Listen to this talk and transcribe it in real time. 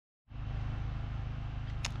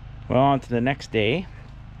Well, on to the next day.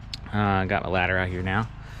 Got my ladder out here now.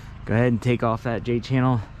 Go ahead and take off that J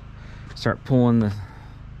channel. Start pulling the,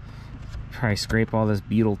 probably scrape all this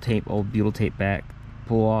butyl tape, old butyl tape back.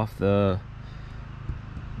 Pull off the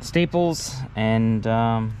staples and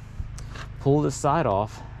pull this side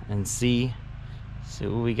off and see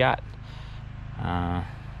what we got. A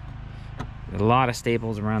lot of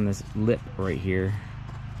staples around this lip right here,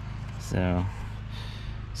 so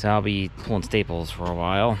I'll be pulling staples for a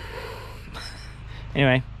while.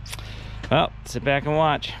 Anyway, well, sit back and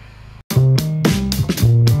watch.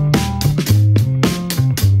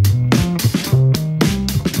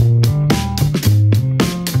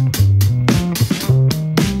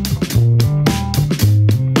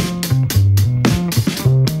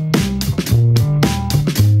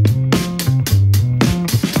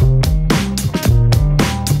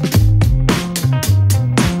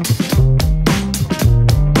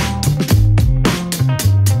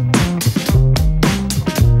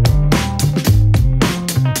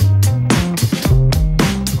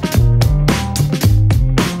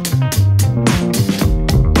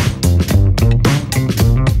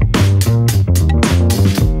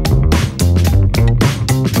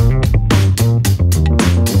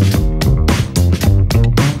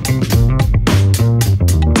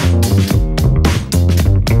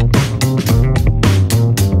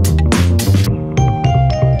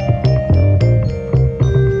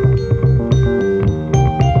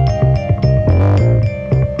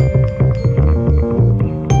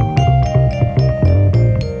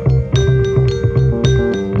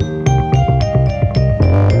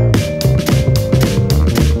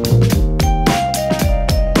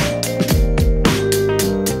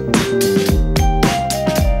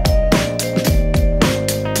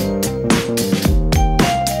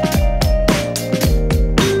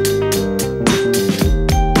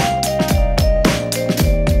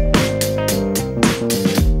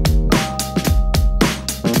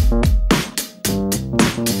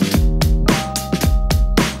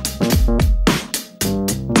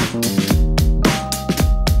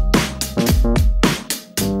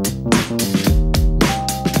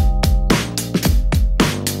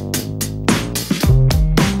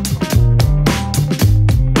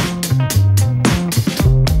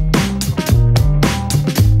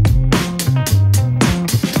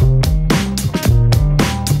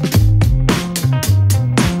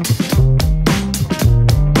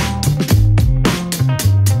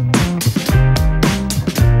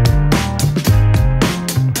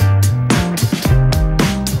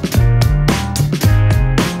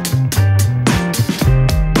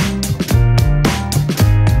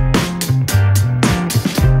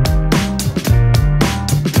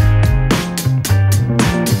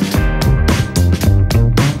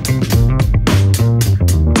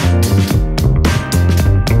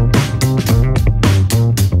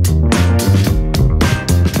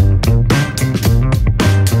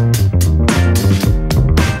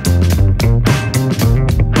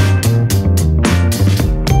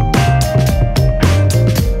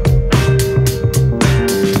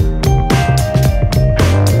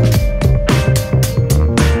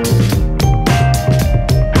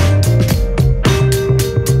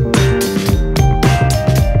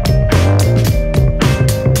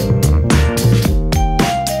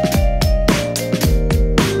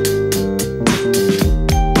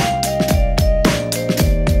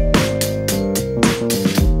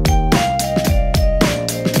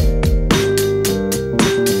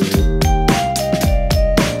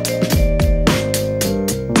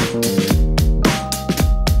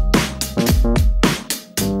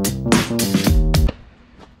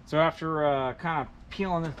 So after kind of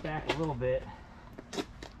peeling this back a little bit,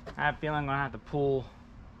 I have a feeling I'm going to have to pull,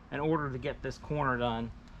 in order to get this corner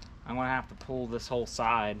done, I'm going to have to pull this whole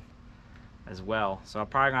side as well. So I'm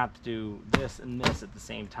probably going to have to do this and this at the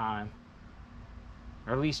same time,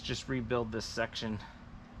 or at least just rebuild this section,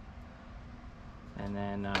 and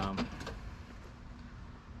then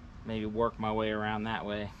maybe work my way around that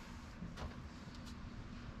way.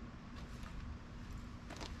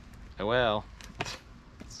 Oh well,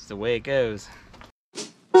 it's the way it goes.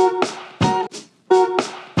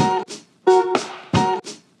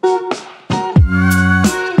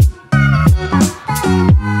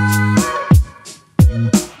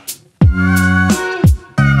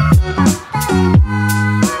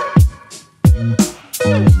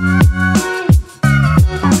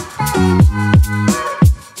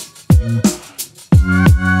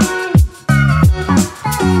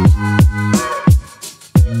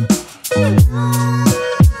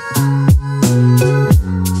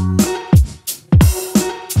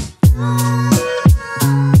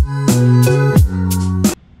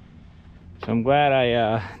 I'm glad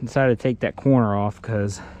I decided to take that corner off,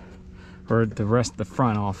 or the rest of the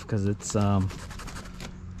front off, because it's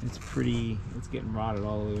getting rotted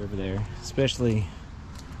all the way over there, especially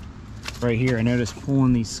right here. I noticed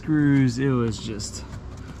pulling these screws, it was just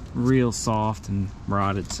real soft and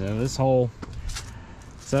rotted. So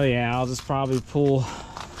yeah, I'll just probably pull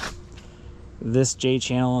this J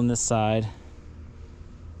channel on this side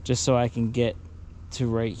just so I can get to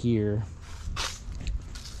right here,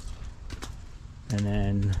 and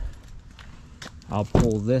then I'll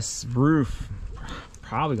pull this roof.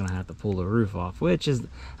 Probably gonna have to pull the roof off, which is,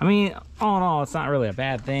 I mean, all in all, it's not really a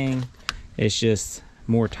bad thing. It's just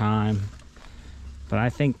more time. But I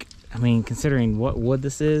think, I mean, considering what wood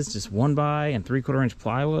this is, just 1x and 3/4 inch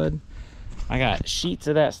plywood, I got sheets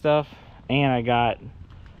of that stuff, and I got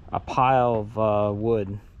a pile of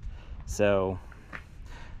wood. So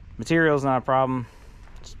material's not a problem.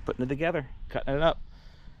 Just putting it together, cutting it up.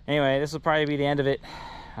 Anyway, this will probably be the end of it.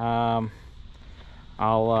 I'll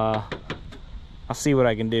see what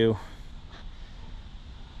I can do,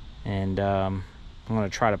 and I'm gonna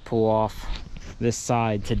try to pull off this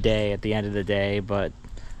side today at the end of the day, but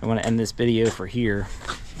I want to end this video for here.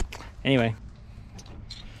 Anyway,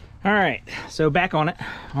 all right, so back on it,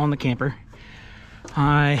 on the camper.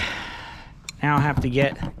 I now have to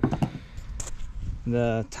get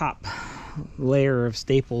the top layer of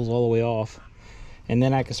staples all the way off, and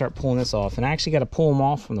then I can start pulling this off. And I actually got to pull them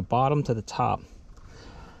off from the bottom to the top,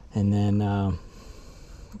 and then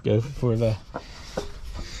go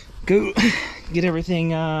get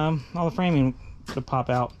everything, all the framing to pop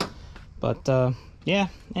out. But yeah,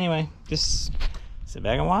 anyway, just sit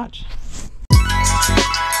back and watch.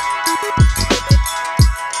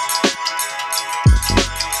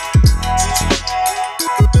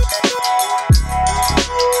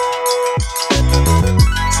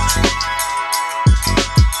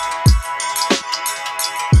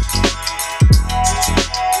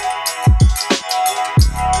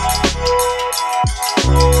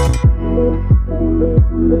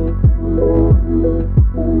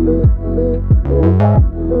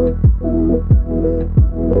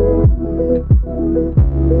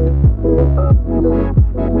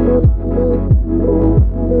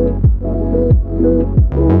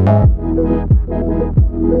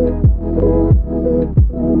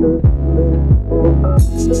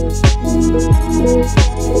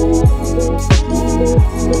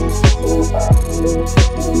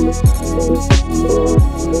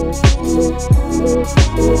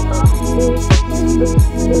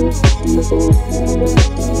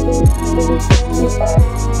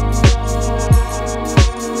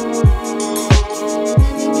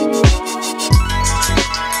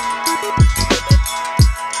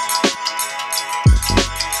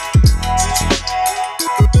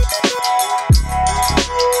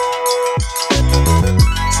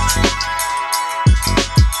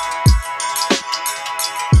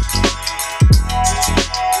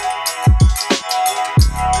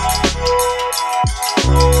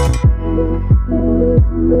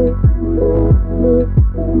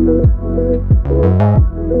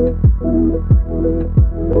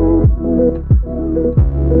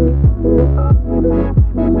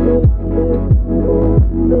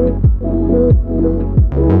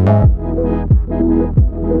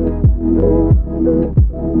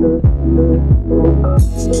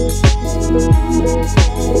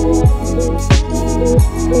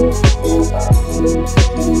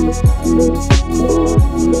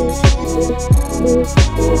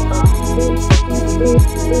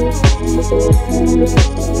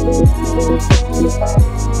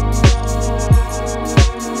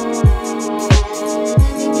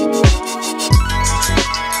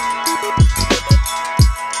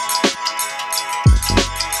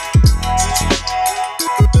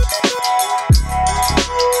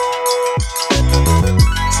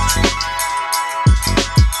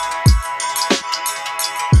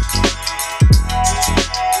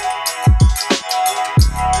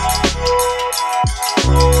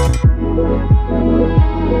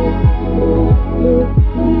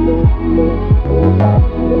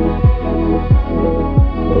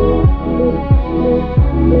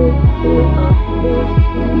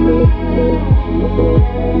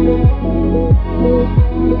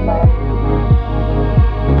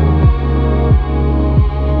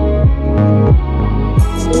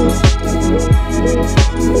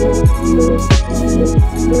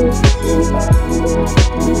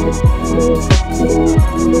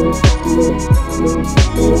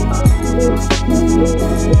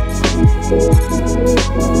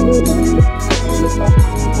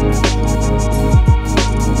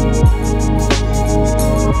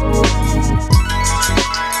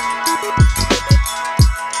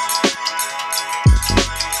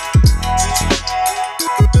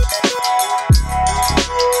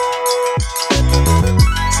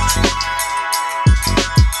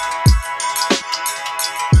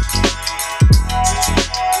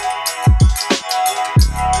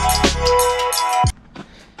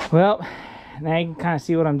 Well, now you can kind of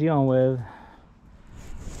see what I'm dealing with.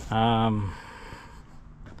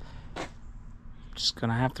 Just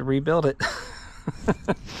gonna have to rebuild it.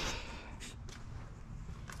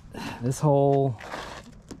 This whole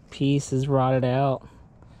piece is rotted out.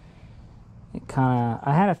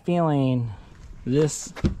 I had a feeling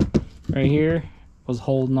this right here was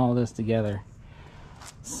holding all this together.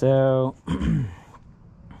 So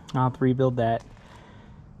I'll have to rebuild that.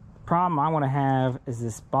 The problem I want to have is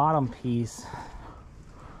this bottom piece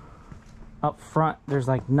up front. There's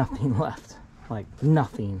like nothing left, like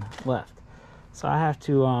nothing left. So I have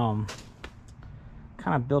to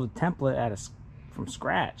kind of build a template from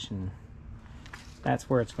scratch, and that's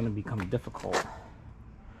where it's going to become difficult.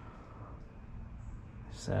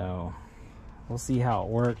 So we'll see how it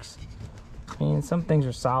works. I mean, some things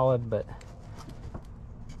are solid, but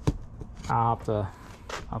I'll have to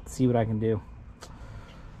see what I can do.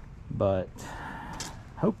 But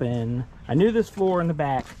hoping, I knew this floor in the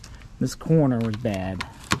back, this corner was bad.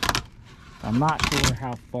 I'm not sure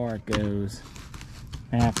how far it goes.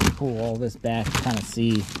 I have to pull all this back to kind of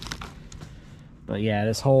see. But yeah,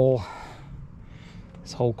 this whole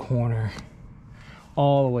corner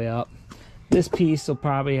all the way up. This piece will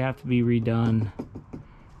probably have to be redone.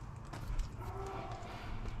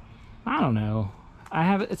 I don't know.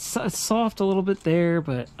 It's soft a little bit there,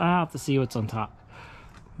 but I'll have to see what's on top.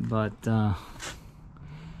 But I'll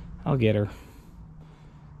get her.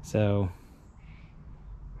 So,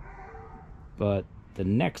 but the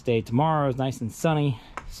next day, tomorrow, is nice and sunny.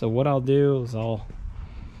 So what I'll do is I'll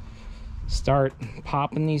start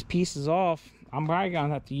popping these pieces off. I'm probably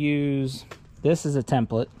gonna have to use this as a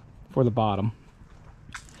template for the bottom.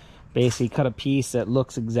 Basically cut a piece that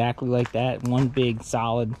looks exactly like that, one big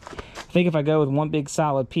solid. I think if I go with one big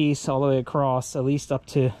solid piece all the way across, at least up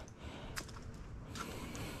to,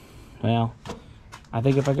 well, I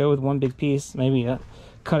think if I go with one big piece, maybe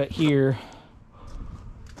cut it here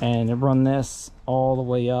and run this all the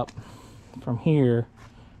way up from here,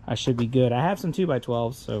 I should be good. I have some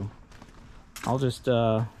 2x12s, so I'll just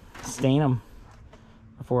stain them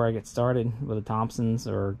before I get started with the Thompsons,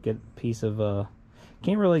 or get a piece of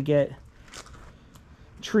can't really get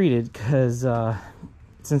treated because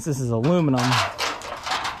since this is aluminum,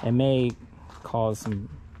 it may cause some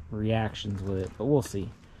reactions with it, but we'll see.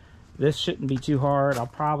 This shouldn't be too hard. I'll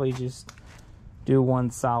probably just do one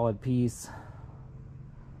solid piece.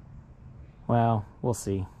 Well, we'll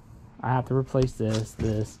see. I have to replace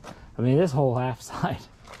this. I mean, this whole half side,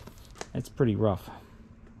 it's pretty rough.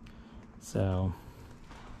 So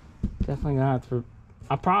definitely gonna have to,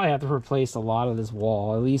 I'll probably have to replace a lot of this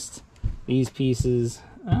wall, at least these pieces.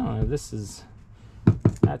 I don't know,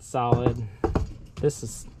 that's solid. This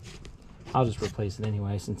is, I'll just replace it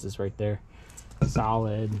anyway since it's right there.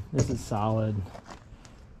 Solid, this is solid.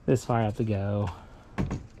 This fire have to go.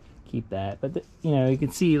 Keep that, but you know, you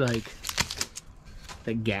can see like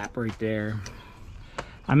the gap right there.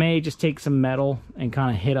 I may just take some metal and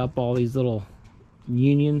kind of hit up all these little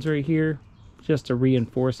unions right here just to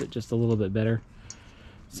reinforce it just a little bit better,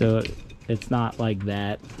 so it's not like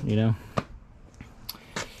that, you know.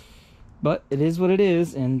 But it is what it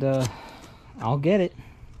is, and I'll get it.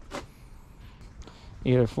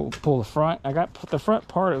 Either pull the front. I got the front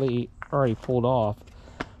partly already pulled off,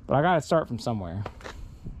 but I gotta start from somewhere.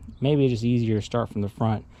 Maybe it's just easier to start from the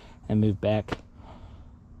front and move back.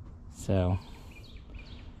 So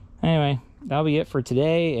anyway, that'll be it for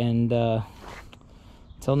today, and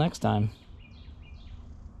until next time,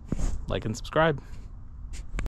 like and subscribe.